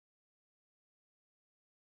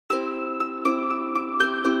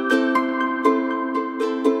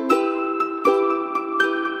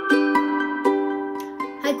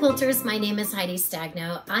Quilters, my name is Heidi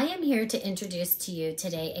Stagno. I am here to introduce to you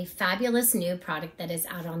today a fabulous new product that is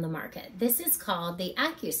out on the market. This is called the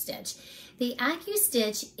ACCUSTITCH. The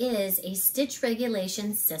ACCUSTITCH is a stitch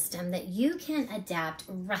regulation system that you can adapt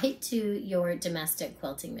right to your domestic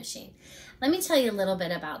quilting machine. Let me tell you a little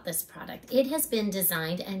bit about this product. It has been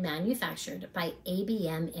designed and manufactured by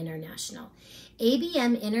ABM International.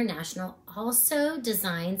 ABM International also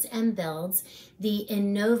designs and builds the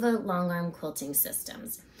Innova long arm quilting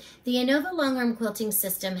systems. The Innova long arm quilting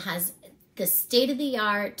system has the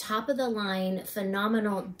state-of-the-art, top-of-the-line,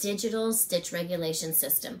 phenomenal digital stitch regulation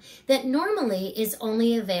system that normally is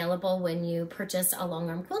only available when you purchase a long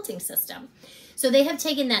arm quilting system. So they have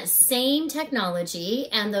taken that same technology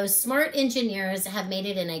and those smart engineers have made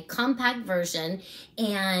it in a compact version,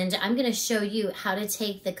 and I'm going to show you how to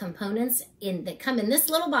take the components that come in this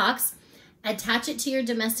little box, attach it to your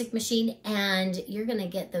domestic machine, and you're going to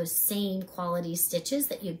get those same quality stitches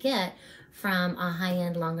that you get from a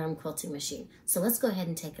high-end long arm quilting machine. So let's go ahead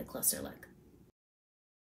and take a closer look.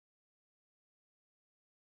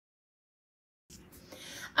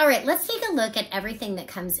 All right, let's take a look at everything that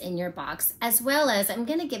comes in your box, as well as I'm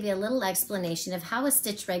going to give you a little explanation of how a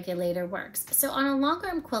stitch regulator works. So on a long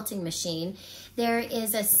arm quilting machine, there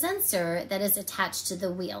is a sensor that is attached to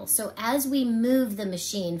the wheel. So as we move the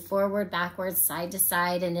machine forward, backwards, side to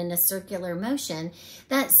side, and in a circular motion,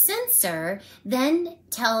 that sensor then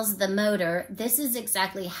tells the motor this is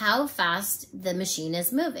exactly how fast the machine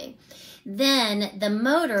is moving. Then the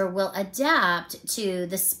motor will adapt to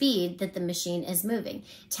the speed that the machine is moving,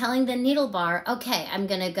 telling the needle bar, okay, I'm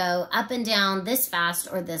going to go up and down this fast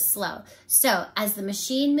or this slow. So as the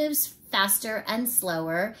machine moves faster and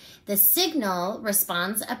slower, the signal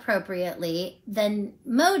responds appropriately. The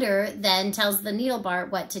motor then tells the needle bar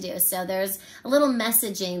what to do. So there's a little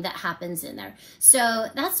messaging that happens in there. So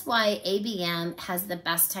that's why ABM has the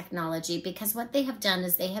best technology, because what they have done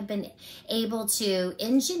is they have been able to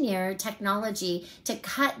engineer technology to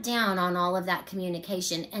cut down on all of that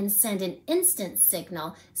communication and send an instant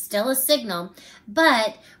signal, still a signal,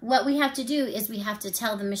 but what we have to do is we have to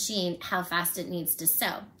tell the machine how fast it needs to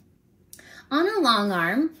sew. On a long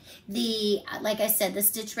arm, like I said, the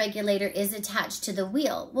stitch regulator is attached to the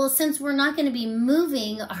wheel. Well, since we're not going to be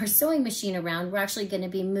moving our sewing machine around, we're actually going to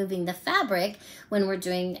be moving the fabric when we're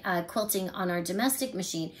doing quilting on our domestic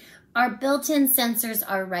machine. Our built-in sensors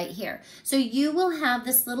are right here. So you will have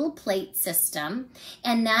this little plate system,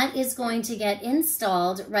 and that is going to get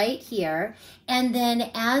installed right here. And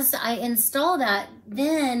then as I install that,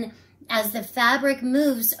 then as the fabric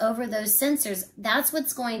moves over those sensors, that's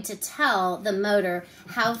what's going to tell the motor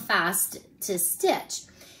how fast to stitch.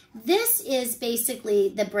 This is basically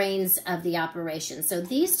the brains of the operation. So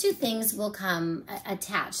these two things will come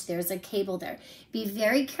attached. There's a cable there. Be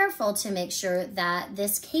very careful to make sure that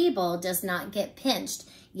this cable does not get pinched.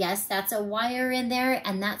 Yes, that's a wire in there,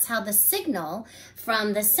 and that's how the signal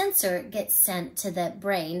from the sensor gets sent to the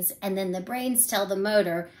brains, and then the brains tell the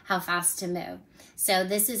motor how fast to move. So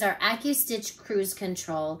this is our ACCUSTITCH cruise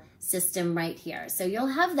control system right here. So you'll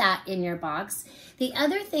have that in your box. The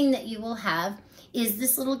other thing that you will have is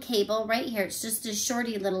this little cable right here. It's just a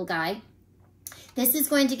shorty little guy. This is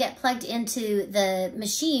going to get plugged into the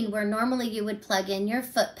machine where normally you would plug in your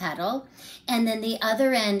foot pedal, and then the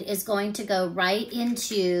other end is going to go right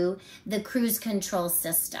into the cruise control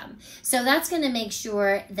system. So that's going to make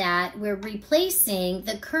sure that we're replacing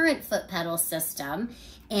the current foot pedal system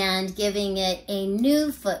and giving it a new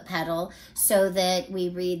foot pedal so that we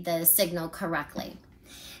read the signal correctly.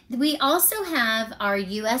 We also have our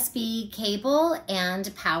USB cable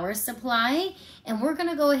and power supply, and we're going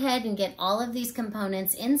to go ahead and get all of these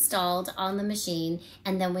components installed on the machine,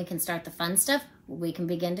 and then we can start the fun stuff. We can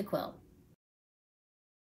begin to quilt.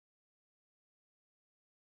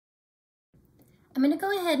 I'm going to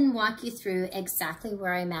go ahead and walk you through exactly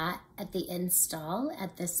where I'm at the install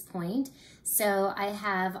at this point. So I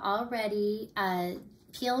have already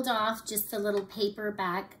peeled off just the little paper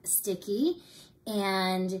back sticky,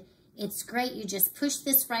 and it's great. You just push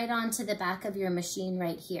this right onto the back of your machine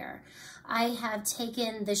right here. I have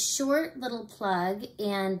taken the short little plug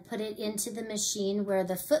and put it into the machine where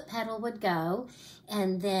the foot pedal would go,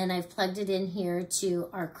 and then I've plugged it in here to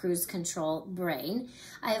our cruise control brain.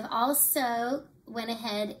 I've also went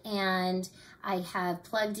ahead and I have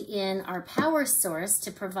plugged in our power source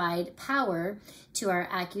to provide power to our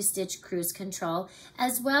ACCUSTITCH cruise control,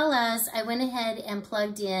 as well as I went ahead and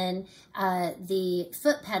plugged in the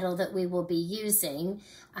foot pedal that we will be using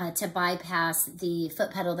to bypass the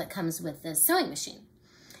foot pedal that comes with the sewing machine.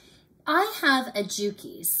 I have a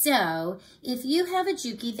JUKI, so if you have a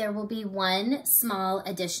JUKI, there will be one small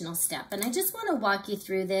additional step. And I just want to walk you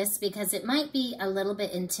through this because it might be a little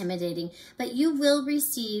bit intimidating, but you will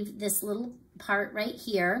receive this little part right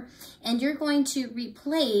here, and you're going to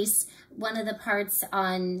replace one of the parts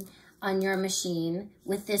on your machine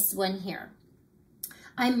with this one here.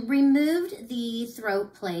 I removed the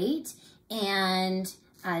throat plate, and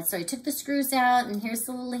so I took the screws out, and here's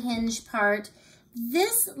the little hinge part.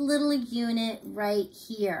 This little unit right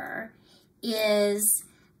here is,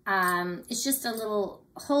 it's just a little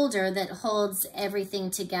holder that holds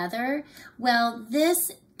everything together. Well,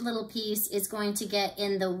 this little piece is going to get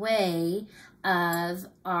in the way of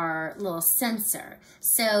our little sensor.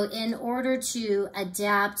 So in order to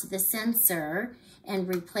adapt the sensor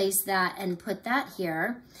and replace that and put that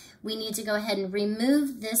here, we need to go ahead and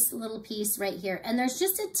remove this little piece right here. And there's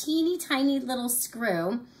just a teeny tiny little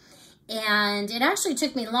screw. And it actually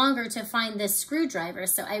took me longer to find this screwdriver.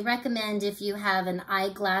 So I recommend if you have an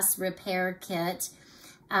eyeglass repair kit,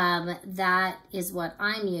 that is what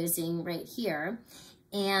I'm using right here.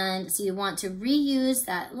 And so you want to reuse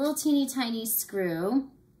that little teeny tiny screw.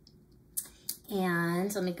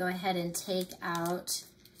 And let me go ahead and take out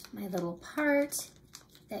my little part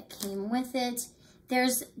that came with it.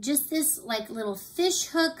 There's just this like little fish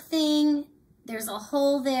hook thing. There's a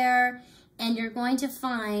hole there, and you're going to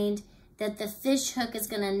find that the fish hook is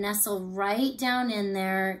going to nestle right down in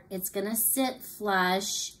there. It's going to sit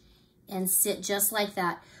flush and sit just like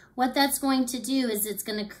that. What that's going to do is it's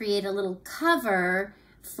going to create a little cover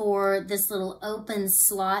for this little open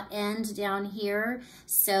slot end down here,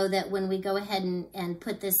 so that when we go ahead and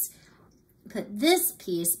put this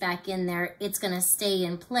piece back in there, it's going to stay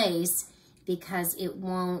in place because it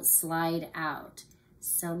won't slide out.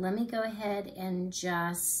 So let me go ahead and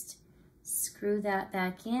just screw that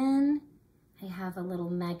back in. I have a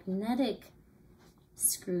little magnetic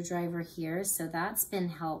screwdriver here, so that's been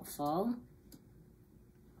helpful.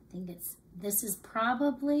 I think this is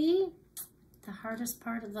probably the hardest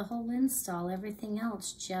part of the whole install. Everything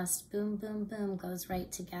else just boom, boom, boom goes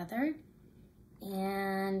right together.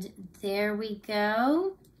 And there we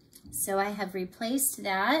go. So I have replaced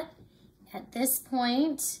that. At this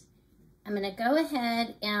point, I'm going to go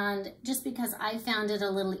ahead and, just because I found it a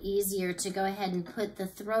little easier to go ahead and put the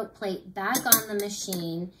throat plate back on the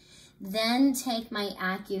machine, then take my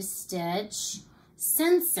ACCUSTITCH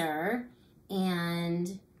sensor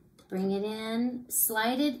and bring it in,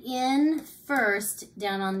 slide it in first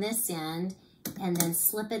down on this end, and then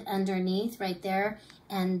slip it underneath right there,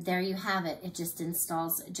 and there you have it. It just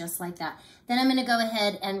installs just like that. Then I'm going to go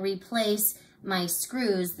ahead and replace my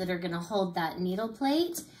screws that are going to hold that needle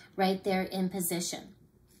plate right there in position.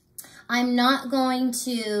 I'm not going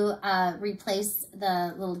to replace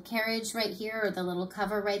the little carriage right here or the little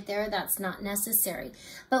cover right there. That's not necessary.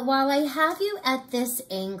 But while I have you at this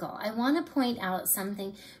angle, I want to point out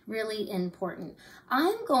something really important.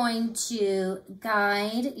 I'm going to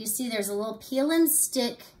guide, you see there's a little peel and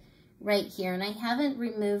stick right here, and I haven't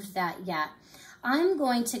removed that yet. I'm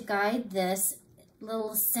going to guide this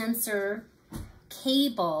little sensor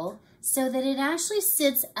cable so that it actually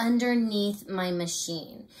sits underneath my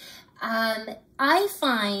machine. I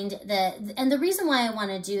find that, and the reason why I want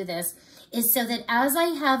to do this is so that as I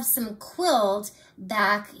have some quilt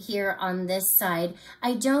back here on this side,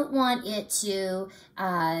 I don't want it to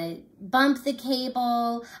bump the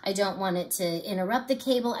cable. I don't want it to interrupt the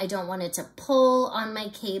cable. I don't want it to pull on my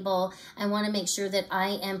cable. I want to make sure that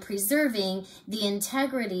I am preserving the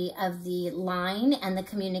integrity of the line and the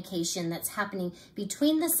communication that's happening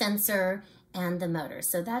between the sensor and the motor.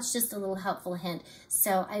 So that's just a little helpful hint.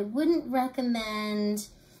 So I wouldn't recommend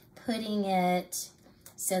putting it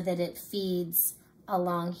so that it feeds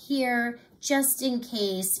along here, just in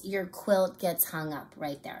case your quilt gets hung up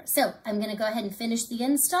right there. So I'm going to go ahead and finish the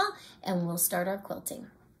install, and we'll start our quilting.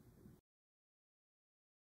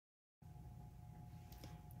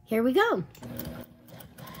 Here we go.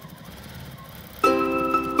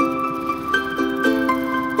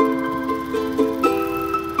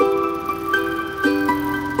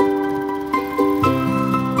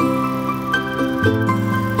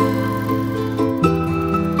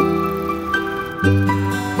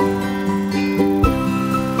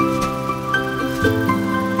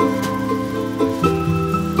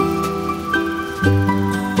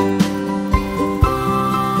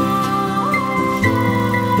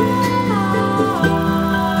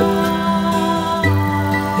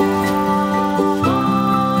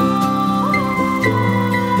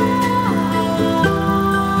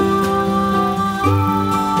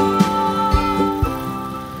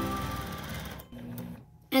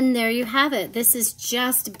 And there you have it. This is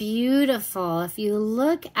just beautiful. If you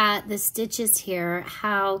look at the stitches here,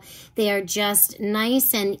 how they are just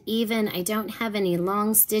nice and even. I don't have any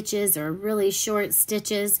long stitches or really short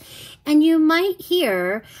stitches. And you might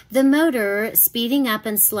hear the motor speeding up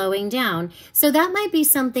and slowing down. So that might be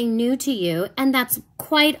something new to you, and that's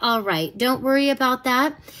quite all right. Don't worry about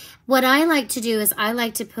that. What I like to do is I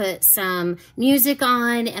like to put some music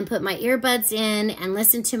on and put my earbuds in and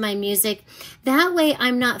listen to my music. That way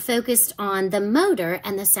I'm not focused on the motor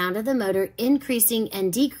and the sound of the motor increasing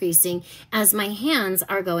and decreasing as my hands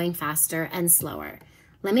are going faster and slower.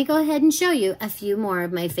 Let me go ahead and show you a few more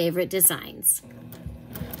of my favorite designs.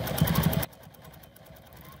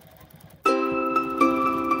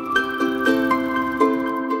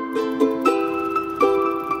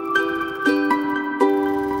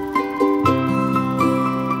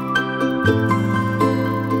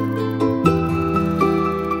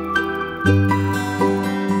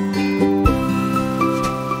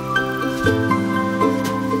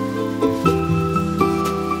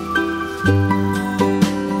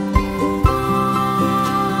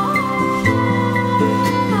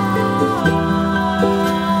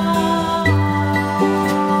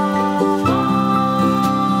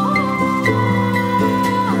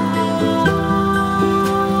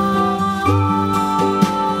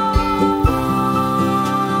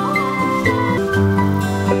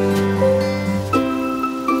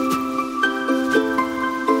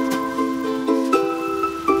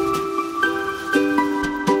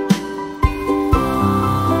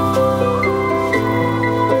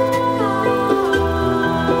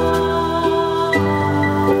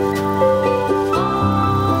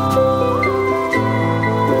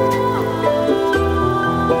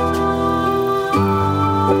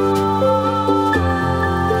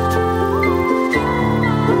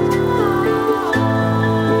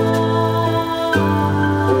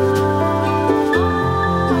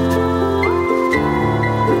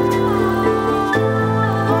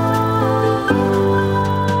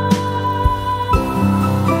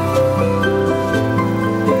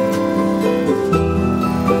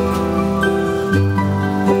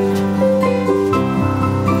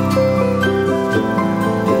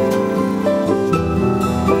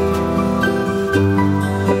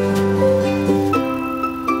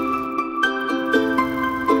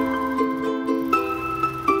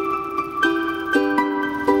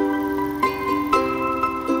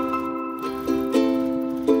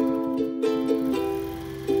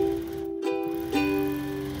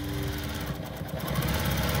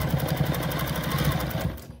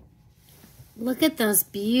 Look at those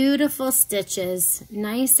beautiful stitches,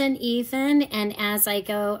 nice and even. And as I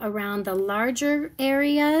go around the larger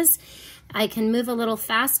areas, I can move a little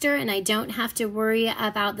faster and I don't have to worry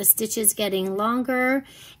about the stitches getting longer.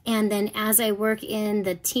 And then as I work in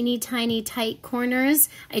the teeny tiny tight corners,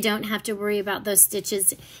 I don't have to worry about those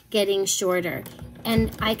stitches getting shorter.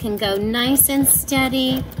 And I can go nice and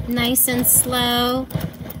steady, nice and slow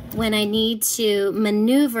when I need to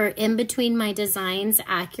maneuver in between my designs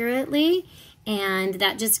accurately. And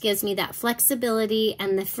that just gives me that flexibility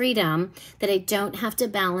and the freedom that I don't have to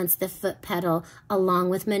balance the foot pedal along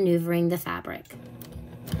with maneuvering the fabric.